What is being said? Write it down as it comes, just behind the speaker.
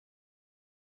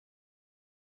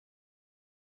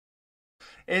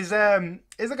Is there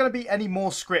going to be any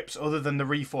more scripts other than the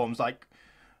reforms? Like,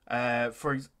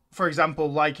 for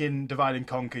example, like in Divide and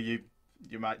Conquer, you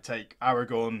might take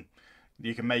Aragorn,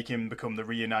 you can make him become the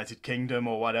reunited kingdom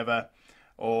or whatever,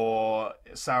 or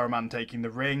Saruman taking the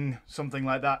ring, something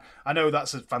like that. I know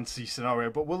that's a fantasy scenario,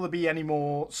 but will there be any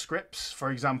more scripts?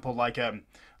 For example,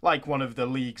 like one of the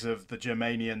leagues of the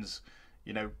Germanians,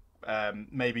 you know,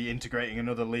 maybe integrating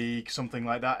another league, something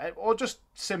like that, or just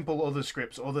simple other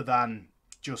scripts other than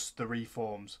just the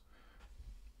reforms.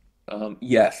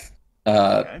 Yes,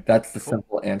 Okay, that's the cool.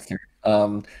 simple answer.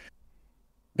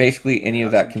 Basically, any Okay,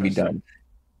 of that's that can be interesting. done.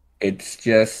 It's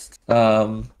just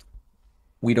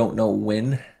we don't know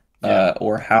when, Yeah,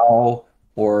 or how,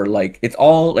 or like it's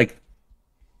all like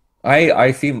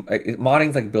I see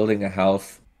modding's like building a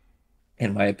house,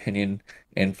 in my opinion.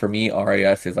 And for me,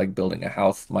 RAS is like building a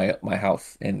house, my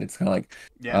house, and it's kind of like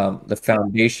yeah, the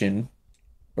foundation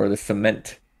or the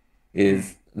cement mm,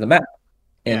 is the map,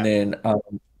 and yeah, then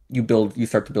you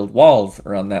start to build walls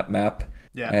around that map.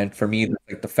 yeah, And for me, that's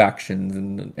like the factions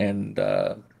and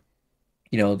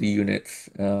the units,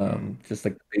 mm, just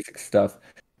like the basic stuff.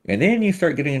 And then you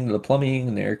start getting into the plumbing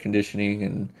and the air conditioning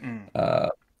and mm, uh,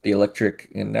 the electric,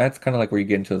 and that's kind of like where you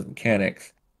get into those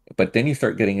mechanics. But then you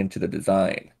start getting into the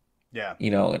design, yeah,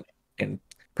 and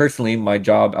personally, my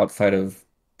job outside of,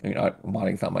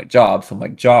 modding's not my job. So my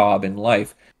job in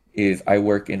life is I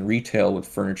work in retail with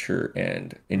furniture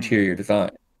and mm, interior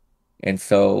design. And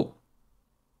so,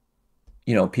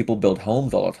 people build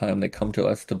homes all the time. They come to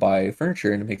us to buy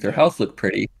furniture and to make their yeah, house look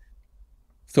pretty.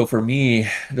 So for me,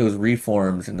 those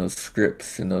reforms and those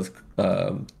scripts and those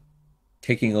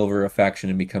taking over a faction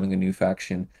and becoming a new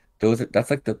faction, that's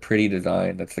like the pretty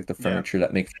design. That's like the yeah, furniture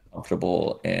that makes it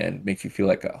comfortable and makes you feel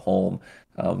like at home.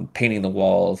 Painting the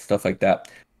walls, stuff like that.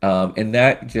 And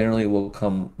that generally will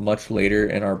come much later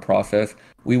in our process.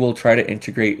 We will try to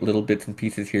integrate little bits and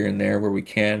pieces here and there where we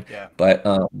can, yeah, but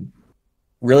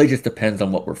really just depends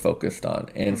on what we're focused on.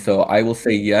 And mm, so I will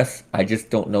say yes. I just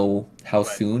don't know how when,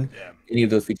 soon yeah, any of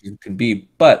those features can be.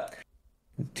 But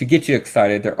to get you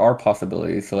excited, there are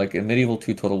possibilities. So, like in Medieval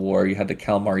 2 Total War, you had the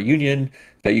Kalmar Union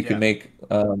that you could yeah, make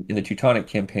in the Teutonic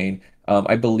campaign.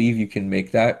 I believe you can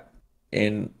make that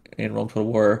in Rome Total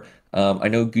War. I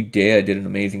know Gudea did an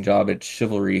amazing job at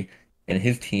Chivalry, and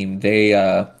his team. They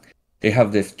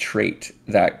have this trait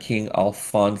that King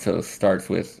Alfonso starts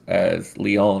with as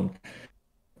Leon,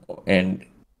 and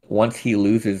once he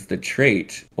loses the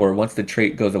trait, or once the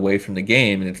trait goes away from the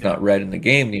game and it's yeah, not read in the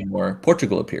game anymore,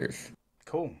 Portugal appears.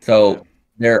 cool, yeah, So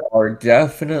there are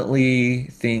definitely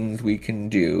things we can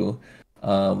do,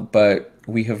 but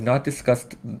we have not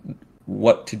discussed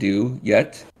what to do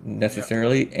yet yeah,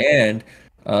 necessarily, and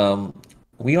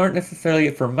we aren't necessarily,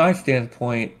 from my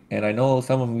standpoint, and I know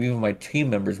some of even my team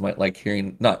members might like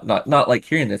hearing, not like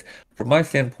hearing this. From my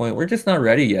standpoint, we're just not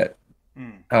ready yet.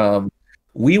 mm, Um,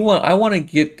 I want to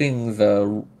get things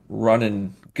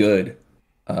running good,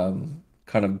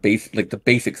 kind of like the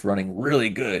basics running really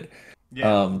good,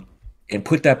 yeah, um, and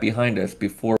put that behind us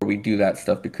before we do that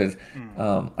stuff because mm,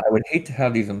 I would hate to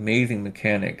have these amazing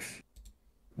mechanics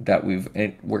that we've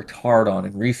worked hard on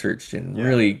and researched and yeah,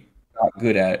 really got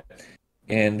good at,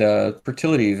 and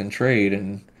fertilities and trade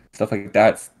and stuff like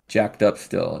that's jacked up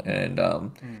still. And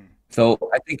mm, so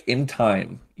I think in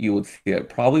time you would see it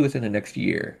probably within the next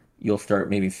year. You'll start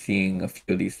maybe seeing a few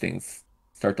of these things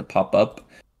start to pop up.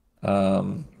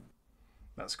 Um,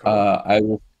 that's cool,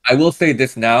 I will say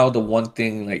this now, the one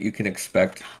thing that you can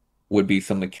expect would be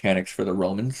some mechanics for the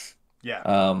Romans. yeah,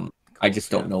 of I course,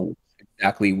 just yeah, don't know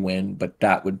exactly when, but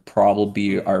that would probably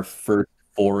be mm, our first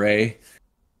foray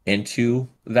into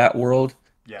that world.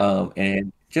 yeah,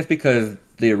 And just because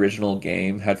the original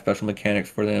game had special mechanics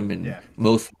for them and yeah,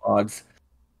 most mods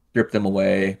strip them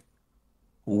away,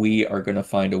 we are going to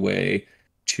find a way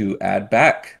to add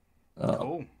back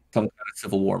cool, some kind of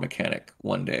Civil War mechanic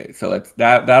one day. So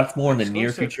that's more in the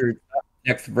near exclusive, future,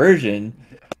 next version,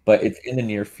 yeah, but it's in the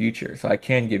near future. So I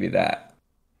can give you that.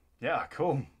 yeah,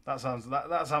 cool. That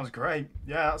sounds great.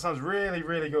 Yeah, that sounds really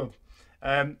really good.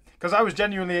 Because I was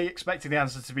genuinely expecting the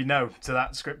answer to be no to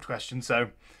that script question, so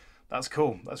that's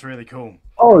cool. That's really cool.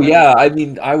 Oh Um, yeah, I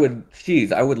mean,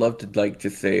 geez, I would love to like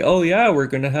just say, oh yeah, we're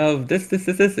gonna have this.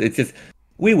 It's just,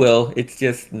 we will. It's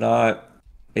just not.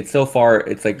 It's so far.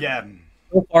 It's like yeah,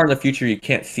 so far in the future, you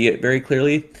can't see it very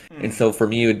clearly. And mm, so for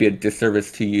me, it would be a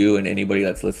disservice to you and anybody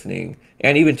that's listening,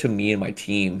 and even to me and my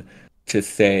team, to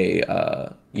say,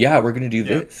 yeah, we're gonna do yeah,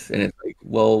 this. And it's like,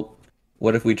 well,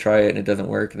 what if we try it and it doesn't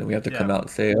work, and then we have to yeah, come out and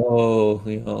say, oh,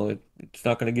 it's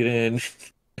not gonna get in.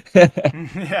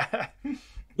 yeah.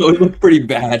 So it looked pretty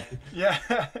bad. Yeah.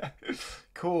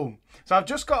 Cool. So I've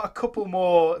just got a couple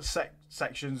more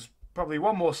sections, probably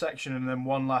one more section, and then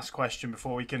one last question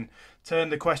before we can turn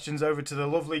the questions over to the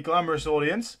lovely, glamorous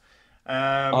audience.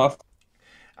 Um, Off.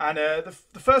 and the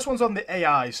first one's on the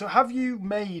AI. So have you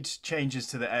made changes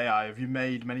to the AI? Have you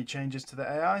made many changes to the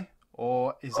AI,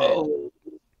 or is it Oh,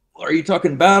 are you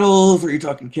talking battles? Are you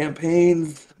talking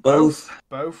campaigns? both?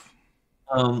 Both.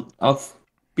 Both? I'll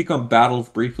speak on battles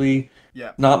briefly.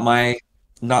 Yeah. Not my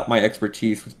not my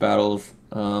expertise with battles.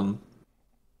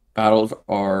 Battles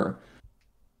are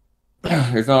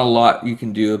there's not a lot you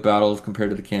can do with battles compared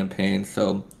to the campaign.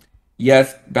 So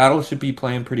yes, battles should be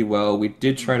playing pretty well. We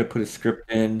did try to Mm. put a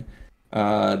script in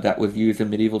that was used in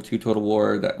Medieval 2 Total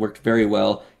War that worked very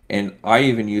well. And I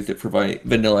even used it for my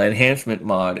vanilla enhancement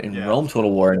mod in Yeah. Rome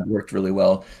Total War, and it worked really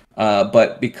well.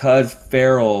 But because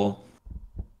Farrell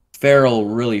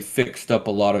really fixed up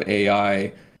a lot of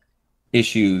AI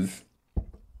issues,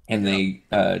 and Yeah.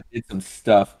 they did some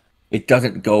stuff. It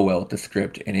doesn't go well with the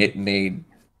script, and it made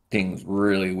things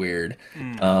really weird.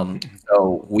 Mm.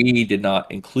 So we did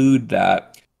not include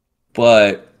that,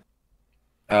 but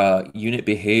unit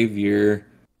behavior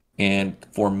and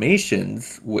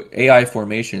formations, AI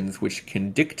formations, which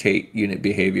can dictate unit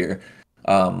behavior,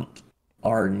 um,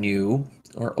 are new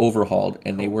or overhauled,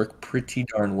 and they Cool. work pretty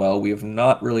darn well. We have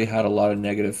not really had a lot of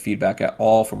negative feedback at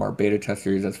all from our beta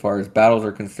testers as far as battles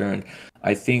are concerned.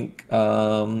 I think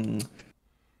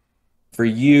for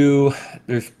you,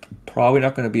 there's probably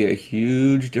not going to be a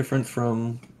huge difference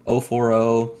from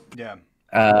 040. Yeah.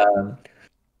 Um,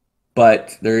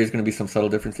 but there is going to be some subtle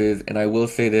differences. And I will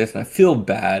say this, and I feel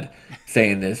bad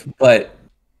saying this, but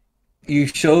you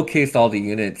showcased all the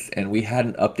units, and we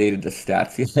hadn't updated the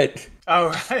stats yet. Oh,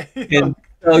 right. And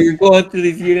so you're going through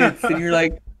these units, and you're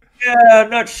like, yeah, I'm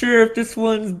not sure if this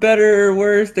one's better or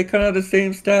worse. They kind of have the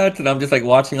same stats. And I'm just like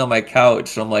watching on my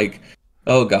couch. I'm like,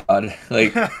 oh God,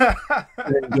 like,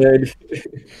 good.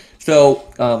 So,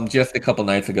 just a couple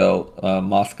nights ago,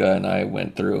 Mosca and I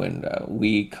went through and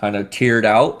we kind of tiered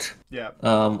out Yeah.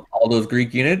 all those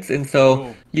Greek units. And so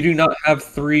Cool. you do not have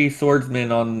three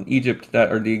swordsmen on Egypt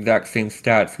that are the exact same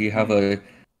stats. Mm.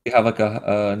 You have like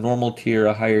a normal tier,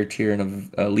 a higher tier, and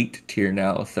a elite tier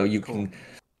now. So Cool.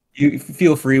 you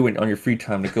feel free when on your free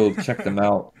time to go check them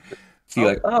out. See Oh,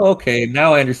 like, oh, okay,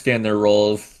 now I understand their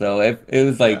roles. So it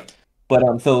was yeah. like,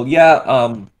 but so yeah,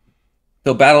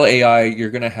 so battle AI, you're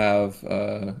gonna have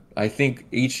I think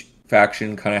each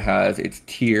faction kind of has its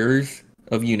tiers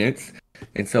of units,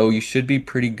 and so you should be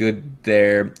pretty good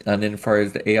there. And then as far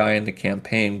as the AI in the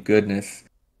campaign, goodness,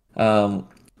 um,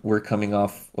 we're coming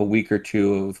off a week or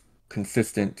two of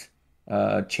consistent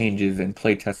changes and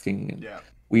play testing, and Yeah.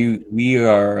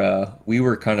 we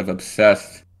were kind of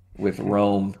obsessed with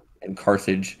Rome and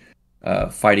Carthage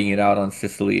fighting it out on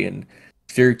Sicily, and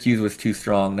Syracuse was too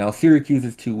strong. Now Syracuse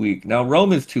is too weak. Now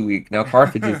Rome is too weak. Now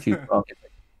Carthage is too strong.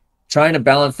 Trying to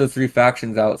balance those three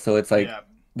factions out, so it's like Yeah.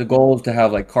 the goal is to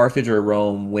have like Carthage or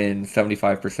Rome win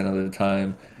 75% of the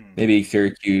time. Mm. Maybe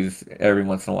Syracuse every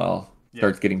once in a while Yeah.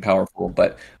 starts getting powerful,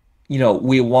 but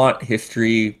we want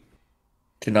history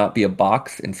to not be a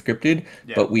box and scripted,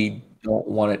 Yeah. but we don't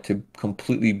want it to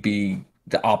completely be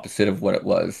the opposite of what it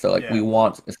was. So like we Yeah.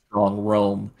 want a strong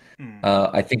Rome. Mm.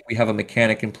 I think we have a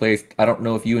mechanic in place. I don't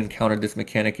know if you encountered this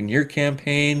mechanic in your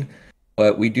campaign,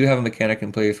 but we do have a mechanic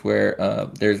in place where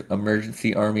there's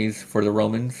emergency armies for the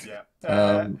Romans. Yeah.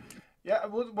 Um, Yeah.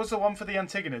 Was the one for the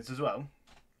Antigonids as well?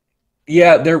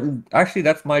 yeah, actually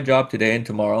that's my job today and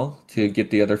tomorrow to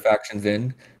get the other factions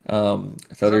in. So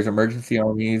So there's emergency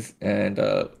armies and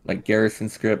like garrison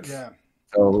scripts. yeah.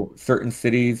 So certain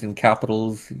cities and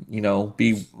capitals,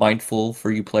 be mindful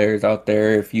for you players out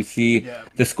there. If you see Yeah.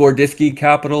 the Skordiski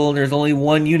capital and there's only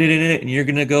one unit in it and you're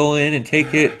gonna go in and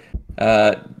take it,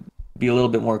 uh, be a little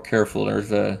bit more careful.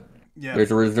 Yeah.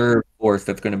 There's a reserve force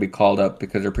that's going to be called up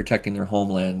because they're protecting their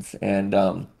homelands, and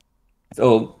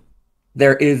so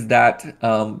there is that.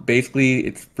 Basically,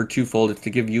 it's for twofold. It's to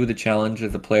give you the challenge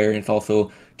as a player, and it's also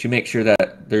to make sure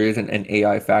that there isn't an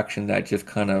AI faction that just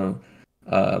kind of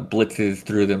blitzes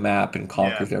through the map and Yeah.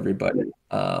 conquers everybody.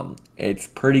 It's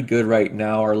pretty good right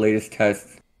now. Our latest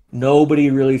tests,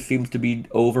 nobody really seems to be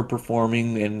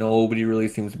overperforming, and nobody really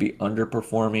seems to be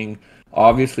underperforming.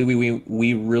 Obviously,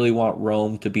 we really want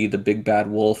Rome to be the big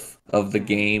bad wolf of the Mm.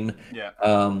 game, Yeah.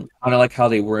 kind of like how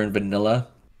they were in vanilla.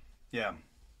 Yeah.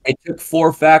 It took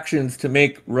four factions to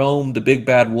make Rome the big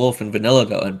bad wolf in vanilla,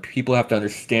 though, and people have to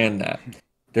understand that.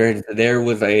 There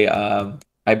was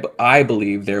I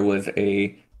believe there was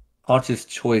a conscious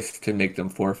choice to make them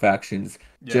four factions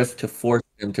Yeah. just to force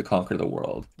them to conquer the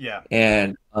world. Yeah.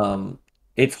 And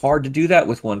it's hard to do that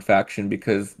with one faction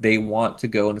because they want to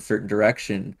go in a certain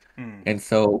direction. Mm. And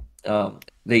so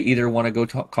They either want to go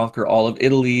to conquer all of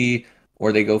Italy,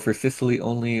 or they go for Sicily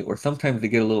only, or sometimes they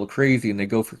get a little crazy and they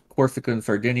go for Corsica and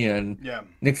Sardinia. And Yeah.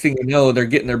 next thing you know, they're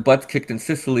getting their butts kicked in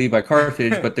Sicily by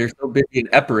Carthage, but they're so busy in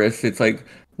Epirus. It's like,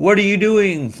 what are you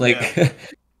doing? Yeah. Like,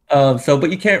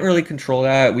 but you can't really control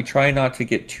that. We try not to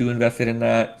get too invested in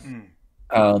that.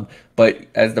 Mm. But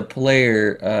as the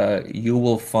player, you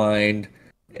will find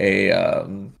a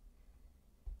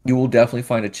you will definitely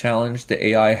find a challenge. The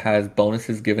AI has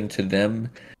bonuses given to them.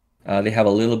 They have a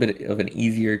little bit of an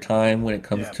easier time when it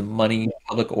comes Yeah. to money,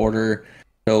 public order.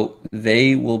 So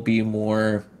they will be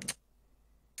more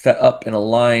set up and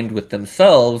aligned with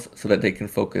themselves so that they can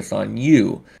focus on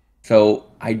you. So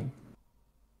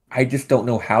I just don't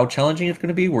know how challenging it's going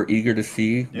to be. We're eager to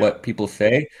see Yeah. what people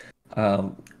say.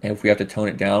 And if we have to tone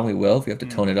it down, we will. If we have to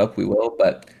tone Mm. it up, we will.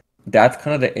 But that's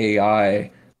kind of the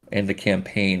AI and the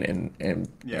campaign,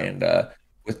 Yeah. and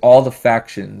with all the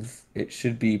factions, it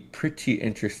should be pretty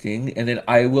interesting. And then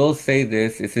I will say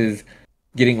this is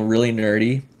getting really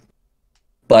nerdy,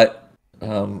 but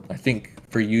I think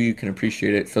for you, you can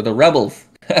appreciate it. So the rebels.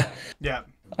 Yeah.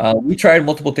 We tried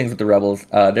multiple things with the Rebels.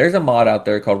 There's a mod out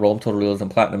there called Rome Total Realism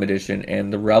Platinum Edition,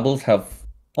 and the Rebels have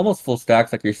almost full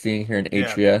stacks like you're seeing here in Yeah.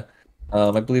 Atria.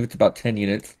 I believe it's about 10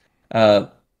 units. Uh,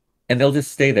 and they'll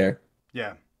just stay there.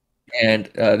 Yeah. And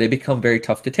they become very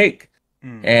tough to take.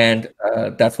 Mm.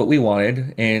 And that's what we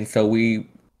wanted. And so we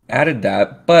added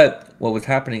that. But what was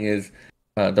happening is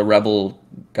the Rebel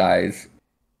guys,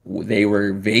 they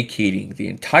were vacating the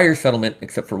entire settlement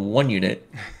except for one unit.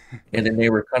 And then they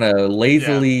were kind of Yeah.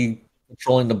 lazily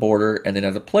controlling the border. And then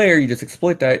as a player, you just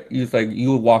exploit that.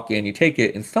 You walk in, you take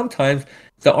it, and sometimes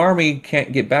the army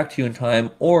can't get back to you in time,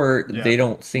 or Yeah. they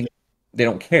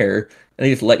don't care, and they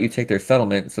just let you take their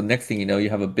settlement. So next thing you know, you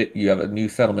have a new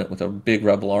settlement with a big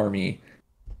rebel army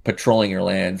patrolling your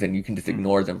lands, and you can just Mm.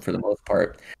 ignore them for the most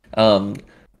part. Um,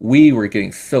 we were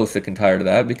getting so sick and tired of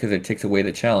that because it takes away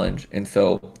the challenge, and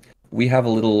so we have a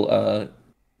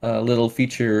little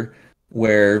feature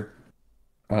where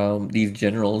these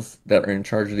generals that are in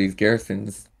charge of these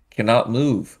garrisons cannot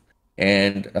move.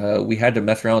 And we had to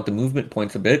mess around with the movement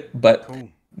points a bit, but Cool.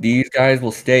 these guys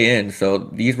will stay in. So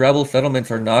these rebel settlements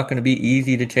are not going to be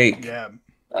easy to take. Yeah.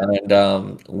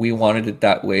 And we wanted it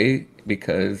that way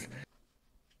because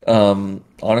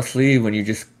honestly, when you're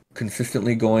just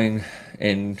consistently going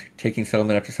and taking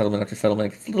settlement after settlement after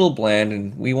settlement, it's a little bland,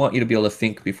 and we want you to be able to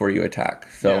think before you attack.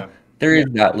 Yeah. So there is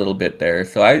that little bit there.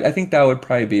 So I think that would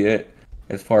probably be it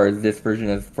as far as this version,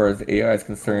 as far as AI is Cool.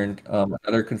 concerned.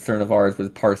 Another concern of ours was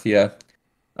Parthia.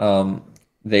 Um,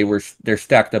 they're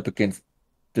stacked up against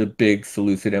the big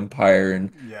Seleucid Empire,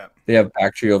 and Yeah. they have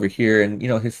Baktria over here, and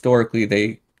historically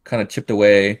they kind of chipped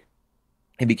away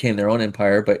and became their own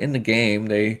empire. But in the game,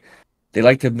 they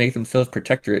like to make themselves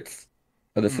protectorates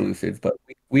of the Mm. Seleucids. But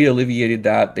we alleviated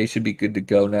that. They should be good to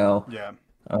go now. Yeah.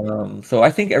 So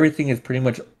I think everything is pretty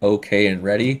much okay and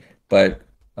ready, but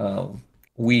um,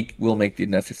 we will make the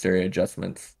necessary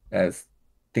adjustments as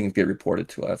things get reported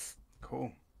to us.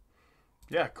 Cool.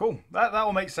 Yeah. Cool. That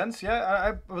all makes sense. Yeah.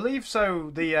 I believe so.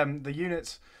 The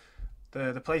units,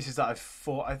 the places that I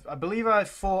fought. I believe I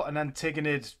fought an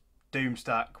Antigonid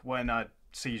Doomstack when I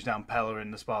sieged down Pella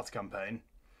in the Sparta campaign.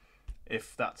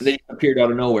 If that's They appeared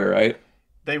out of nowhere, right?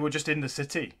 They were just in the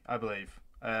city, I believe.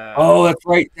 Oh, that's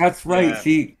right. That's right. Yeah.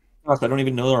 See, gosh, I don't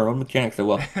even know our own mechanics so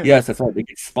well. Yes, that's right. They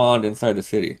get spawned inside the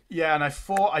city. Yeah, and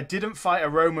I didn't fight a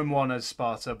Roman one as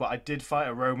Sparta, but I did fight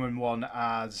a Roman one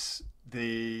as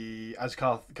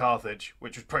Carthage,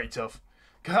 which was pretty tough.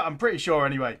 I'm pretty sure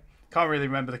anyway. Can't really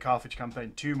remember the Carthage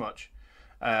campaign too much.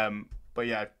 But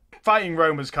yeah, fighting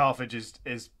Rome as Carthage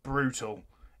is brutal.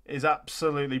 Is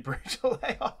absolutely brutal.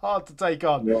 They are hard to take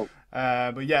on. Well,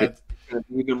 But yeah, it's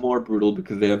even more brutal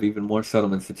because they have even more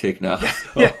settlements to take now. yeah,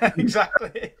 So. yeah,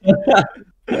 exactly.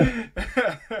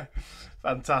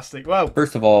 Fantastic. Well,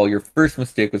 First of all, your first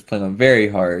mistake was playing on very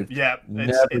hard. yeah,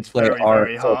 Never it's play very hard.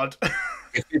 very hard.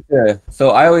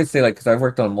 So I always say, like, because I've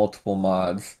worked on multiple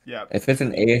mods, Yeah, if it's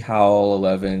an Ahowl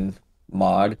 11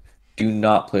 mod, do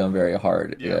not play on very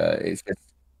hard. yeah,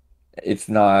 It's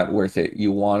not worth it.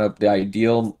 The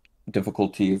ideal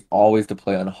difficulty is always to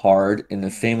play on hard, and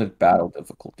the same with battle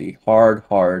difficulty. Hard,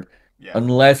 hard, yeah,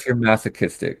 unless you're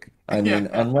masochistic. I yeah,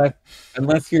 mean,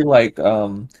 unless you're like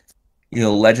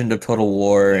Legend of Total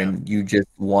War yeah, and you just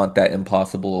want that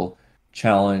impossible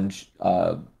challenge,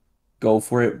 go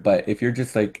for it. But if you're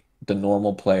just like the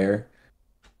normal player,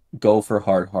 go for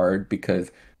hard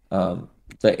because um,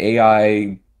 the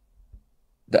AI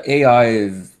the AI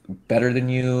is better than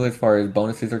you as far as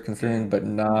bonuses are concerned, mm, but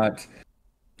not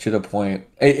to the point.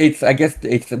 It's I guess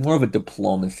it's more of a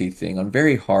diplomacy thing. On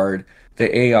very hard,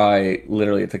 the AI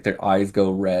literally it's like their eyes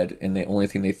go red and the only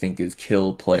thing they think is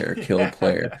kill player,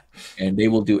 Yeah. and they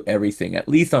will do everything. At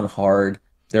least on hard,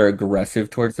 they're aggressive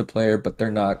towards the player, but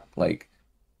they're not like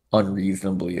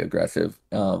unreasonably aggressive.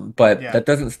 But Yeah. that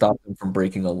doesn't stop them from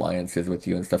breaking alliances with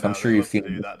you and stuff. I'm No, they sure you've love to seen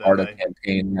in do the that, don't Sparta they?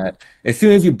 campaign that as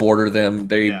soon as you border them,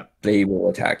 Yeah. they will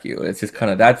attack you. It's just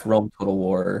kind Yeah. of that's Rome Total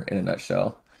War in a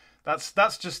nutshell.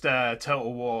 That's just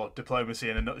total war diplomacy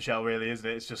in a nutshell, really, isn't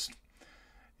it? It's just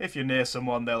if you're near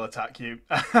someone, they'll attack you,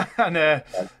 and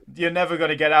you're never going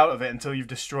to get out of it until you've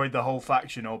destroyed the whole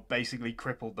faction or basically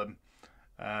crippled them.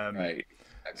 Um, Right.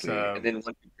 Exactly. so And then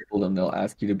once you cripple them, they'll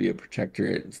ask you to be a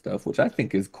protectorate and stuff, which I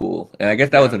think is cool. And I guess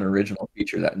that was yeah, an original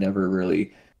feature that never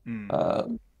really mm, uh,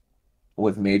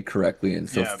 was made correctly. And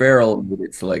so yeah, Feral made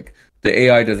it so like the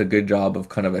AI does a good job of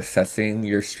kind of assessing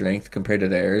your strength compared to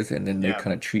theirs, and then they yeah,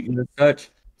 kind of treat you as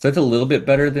such. So it's a little bit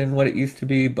better than what it used to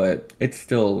be, but it's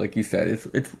still, like you said,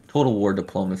 it's total war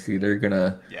diplomacy.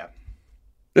 yeah.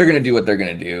 They're gonna do what they're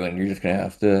gonna do, and you're just gonna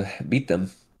have to beat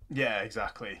them. Yeah,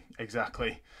 exactly,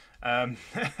 exactly. Um,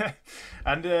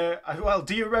 and well,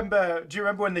 do you remember? Do you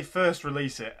remember when they first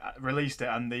released it,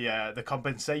 and the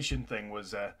compensation thing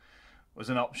was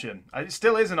an option? It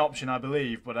still is an option, I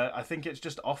believe, but I think it's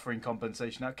just offering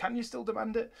compensation. Now, can you still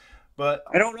demand it? But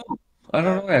I don't know. I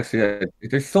don't uh, know actually.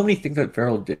 There's so many things that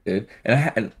Feral did,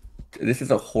 and this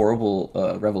is a horrible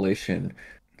revelation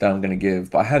that I'm gonna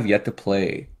give, but I have yet to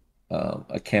play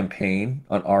a campaign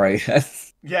on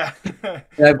RIS. yeah.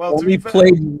 I've Well, to be only fair,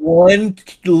 played one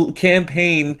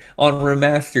campaign on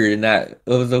Remastered, and that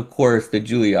was, of course, the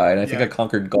Julii, and I think I yeah.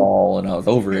 conquered Gaul, and I was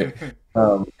over it.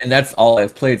 And that's all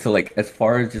I've played. So, like, as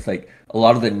far as just like a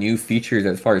lot of the new features,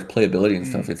 as far as playability and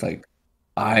stuff, Mm, it's like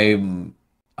I'm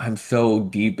I'm so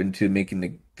deep into making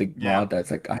the yeah, mod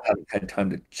that's like I haven't had time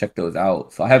to check those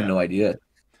out, so I have yeah. no idea.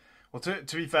 Well,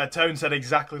 to be fair, Tone said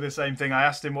exactly the same thing. I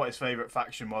asked him what his favourite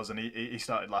faction was, and he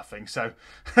started laughing. So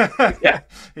Yeah,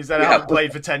 he said, "I yeah, haven't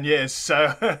played for 10 years,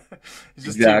 so he's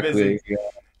just too busy." exactly. Yeah.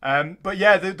 But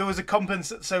yeah, there was a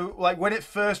compens. So like when it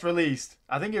first released,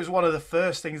 I think it was one of the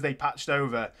first things they patched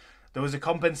over. There was a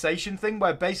compensation thing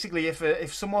where basically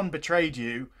if someone betrayed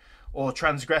you or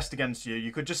transgressed against you,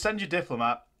 you could just send your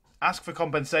diplomat, ask for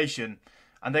compensation,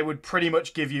 and they would pretty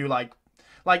much give you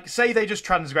like say they just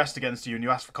transgressed against you and you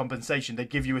asked for compensation, they'd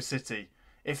give you a city.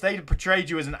 If they betrayed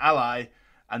you as an ally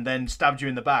and then stabbed you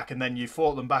in the back and then you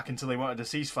fought them back until they wanted a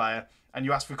ceasefire and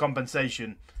you asked for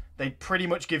compensation, they'd pretty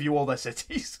much give you all their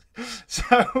cities.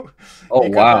 So Oh you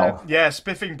could, wow. yeah,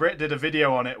 Spiffing Brit did a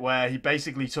video on it where he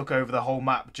basically took over the whole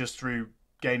map just through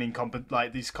gaining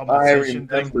like these I compensation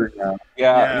thing. remember now.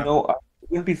 Yeah, Yeah. I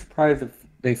wouldn't be surprised if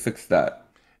they fixed that.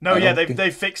 No, I yeah, don't they think.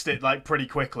 they fixed it like pretty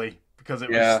quickly because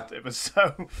Yeah, it was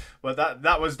so. But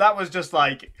that was just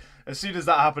like as soon as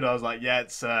that happened, I was like, yeah,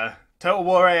 it's total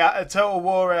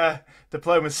war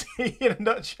diplomacy in a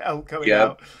nutshell coming yeah.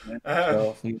 out.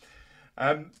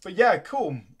 Uh, but yeah,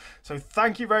 cool. So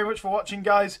thank you very much for watching,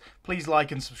 guys. Please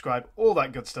like and subscribe, all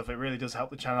that good stuff. It really does help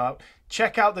the channel out.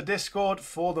 Check out the Discord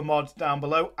for the mods down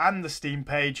below and the Steam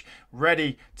page.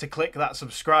 Ready to click that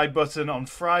subscribe button on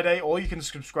Friday, or you can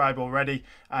subscribe already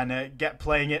and get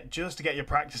playing it just to get your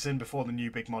practice in before the new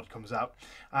big mod comes out.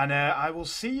 And I will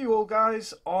see you all,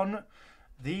 guys, on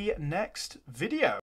the next video.